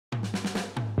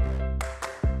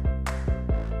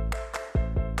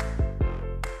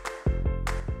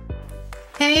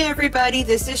Hey everybody,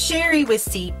 this is Sherry with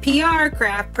CPR,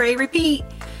 Craft, Pray, Repeat,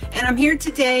 and I'm here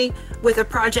today with a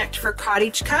project for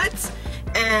cottage cuts,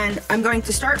 and I'm going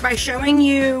to start by showing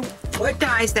you what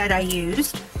dies that I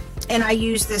used. And I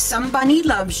used the Some Bunny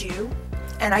Loves You,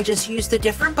 and I just used the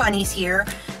different bunnies here,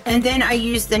 and then I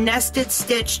used the nested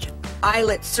stitched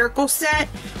eyelet circle set,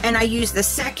 and I used the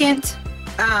second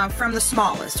from the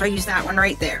smallest, so I used that one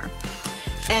right there.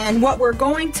 And what we're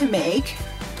going to make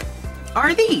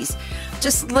are these.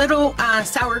 Just little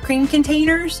sour cream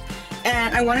containers,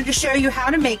 and I wanted to show you how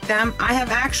to make them. I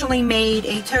have actually made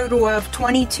a total of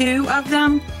 22 of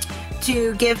them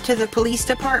to give to the police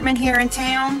department here in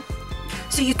town.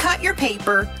 So you cut your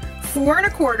paper 4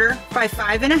 1/4 by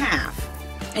 5 1/2,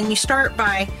 and you start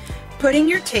by putting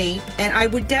your tape, and I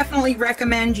would definitely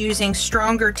recommend using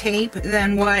stronger tape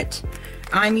than what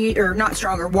I'm or not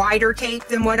stronger, wider tape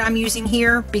than what I'm using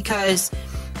here, because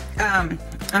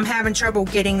I'm having trouble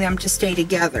getting them to stay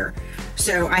together.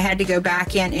 So I had to go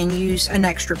back in and use an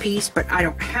extra piece, but I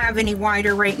don't have any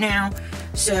wider right now.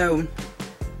 So,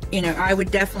 you know, I would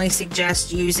definitely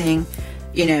suggest using,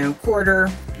 you know,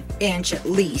 1/4 inch at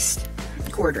least,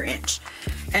 1/4 inch.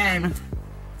 And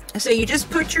so you just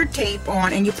put your tape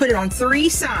on, and you put it on 3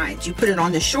 sides. You put it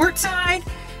on the short side,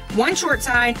 one short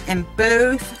side, and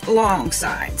both long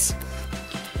sides.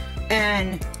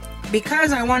 And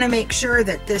because I want to make sure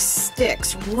that this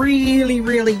sticks really,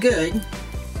 really good,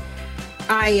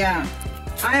 I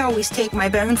always take my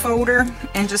bone folder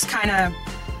and just kind of,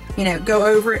 you know, go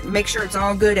over it and make sure it's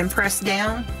all good and pressed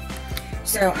down.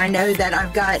 So I know that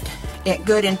I've got it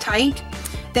good and tight.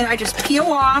 Then I just peel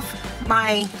off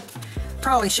my,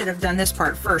 probably should have done this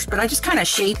part first, but I just kind of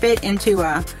shape it into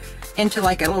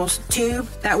like a little tube.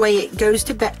 That way it goes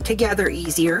together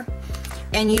easier.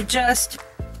 And you just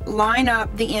line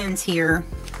up the ends here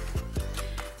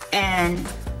and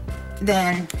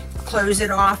then close it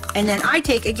off. And then I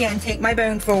take my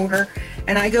bone folder,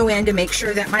 and I go in to make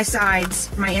sure that my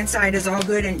sides, my inside is all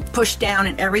good and pushed down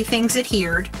and everything's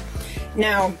adhered.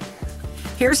 Now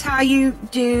here's how you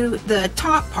do the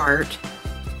top part,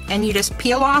 and you just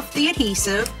peel off the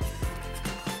adhesive.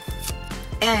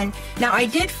 And now I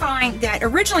did find that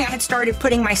originally I had started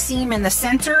putting my seam in the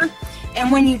center,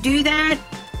 and when you do that,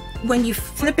 when you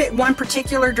flip it one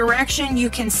particular direction, you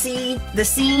can see the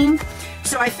seam.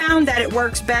 So I found that it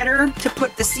works better to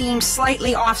put the seam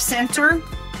slightly off center.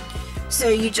 So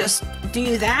you just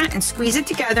do that and squeeze it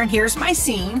together, and here's my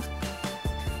seam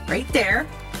right there.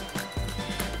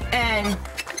 And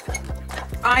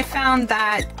I found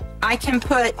that I can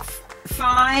put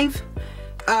 5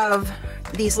 of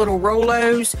these little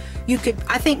Rolos. You could,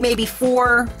 I think maybe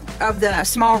 4 of the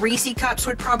small Reese cups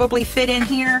would probably fit in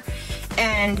here,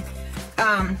 and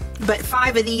but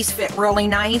 5 of these fit really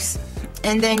nice.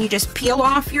 And then you just peel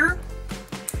off your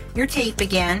tape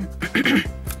again.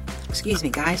 Excuse me,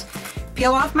 guys.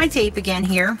 Peel off my tape again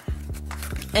here,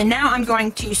 and now I'm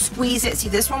going to squeeze it. See,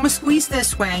 this one was squeezed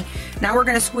this way. Now we're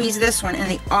going to squeeze this one in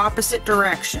the opposite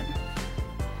direction.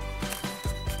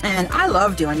 And I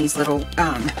love doing these little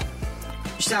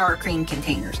sour cream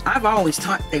containers. I've always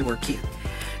thought they were cute.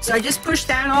 So I just push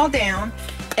that all down,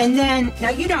 and then, now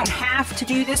you don't have to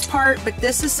do this part, but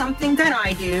this is something that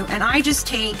I do, and I just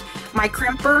take my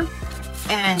crimper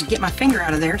and get my finger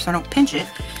out of there so I don't pinch it,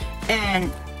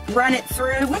 and run it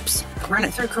through, whoops, run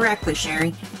it through correctly,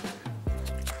 Sherry.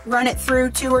 Run it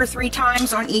through 2 or 3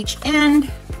 times on each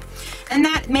end, and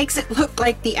that makes it look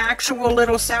like the actual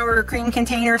little sour cream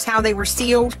containers, how they were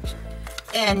sealed,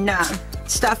 and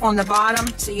stuff on the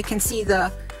bottom, so you can see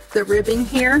the ribbing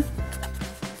here.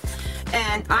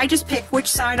 And I just pick which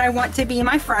side I want to be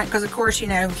my front, because of course, you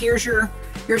know, here's your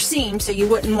seam, so you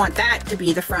wouldn't want that to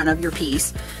be the front of your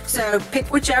piece. So pick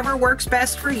whichever works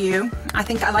best for you. I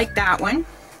think I like that one.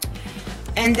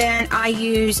 And then I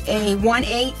use a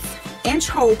 1/8 inch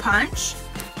hole punch,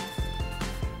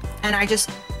 and I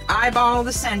just eyeball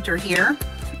the center here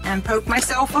and poke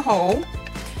myself a hole.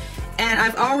 And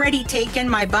I've already taken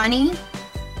my bunny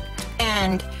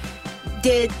and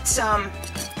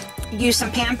use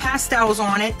some pan pastels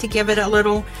on it to give it a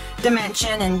little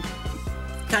dimension and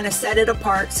kind of set it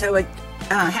apart so it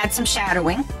had some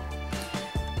shadowing.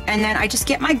 And then I just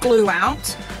get my glue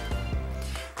out.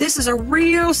 This is a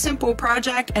real simple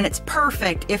project, and it's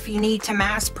perfect if you need to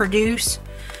mass produce,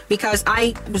 because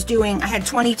I had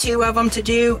 22 of them to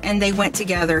do, and they went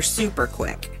together super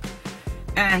quick.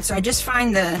 And so I just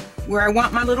find where I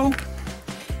want my little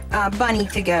bunny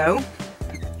to go.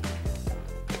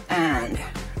 And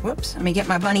whoops, let me get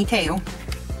my bunny tail.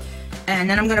 And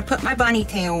then I'm going to put my bunny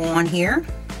tail on here.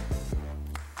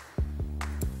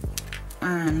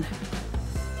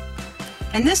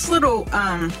 And this little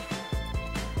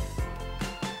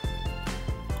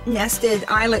nested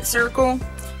eyelet circle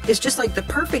is just like the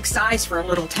perfect size for a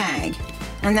little tag.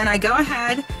 And then I go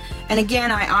ahead and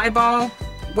again I eyeball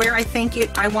where I think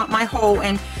I want my hole.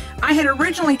 And I had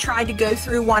originally tried to go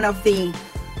through one of the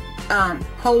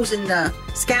holes in the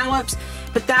scallops,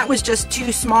 but that was just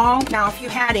too small. Now if you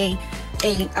had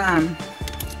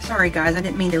sorry guys, I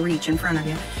didn't mean to reach in front of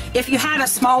you. If you had a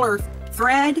smaller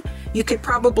thread, you could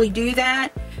probably do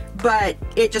that, but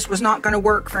it just was not going to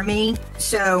work for me.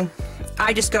 So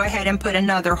I just go ahead and put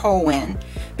another hole in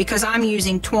because I'm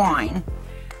using twine,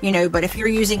 you know, but if you're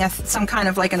using some kind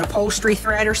of like an upholstery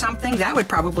thread or something, that would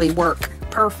probably work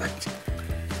perfect.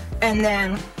 And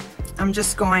then I'm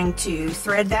just going to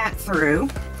thread that through.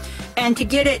 And to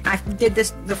get it, I did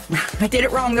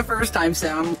it wrong the first time, so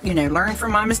I'm, you know, learn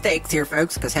from my mistakes here,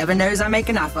 folks, because heaven knows I make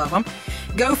enough of them.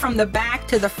 Go from the back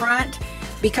to the front,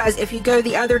 because if you go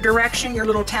the other direction, your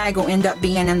little tag will end up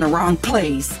being in the wrong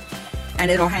place,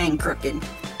 and it'll hang crooked.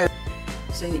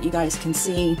 So that you guys can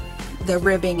see the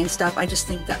ribbing and stuff, I just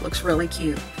think that looks really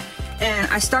cute. And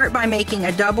I start by making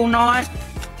a double knot,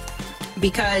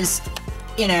 because,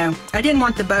 you know, I didn't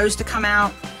want the bows to come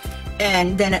out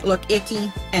and then it looked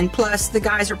icky, and plus the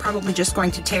guys are probably just going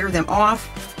to tear them off,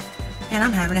 and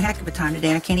I'm having a heck of a time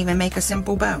today. I can't even make a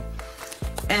simple bow.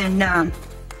 And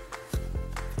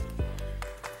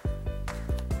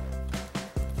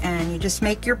you just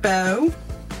make your bow,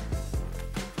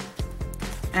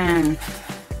 and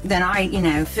then I, you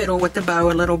know, fiddle with the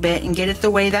bow a little bit and get it the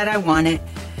way that I want it.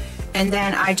 And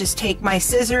then I just take my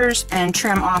scissors and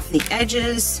trim off the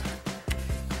edges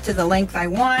to the length I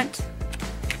want.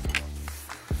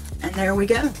 And there we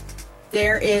go.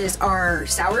 There is our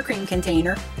sour cream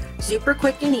container. Super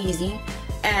quick and easy.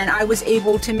 And I was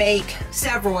able to make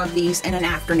several of these in an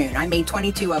afternoon. I made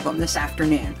 22 of them this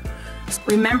afternoon.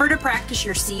 Remember to practice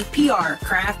your CPR,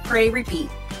 craft, pray, repeat.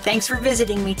 Thanks for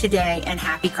visiting me today, and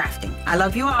happy crafting. I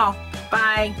love you all.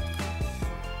 Bye.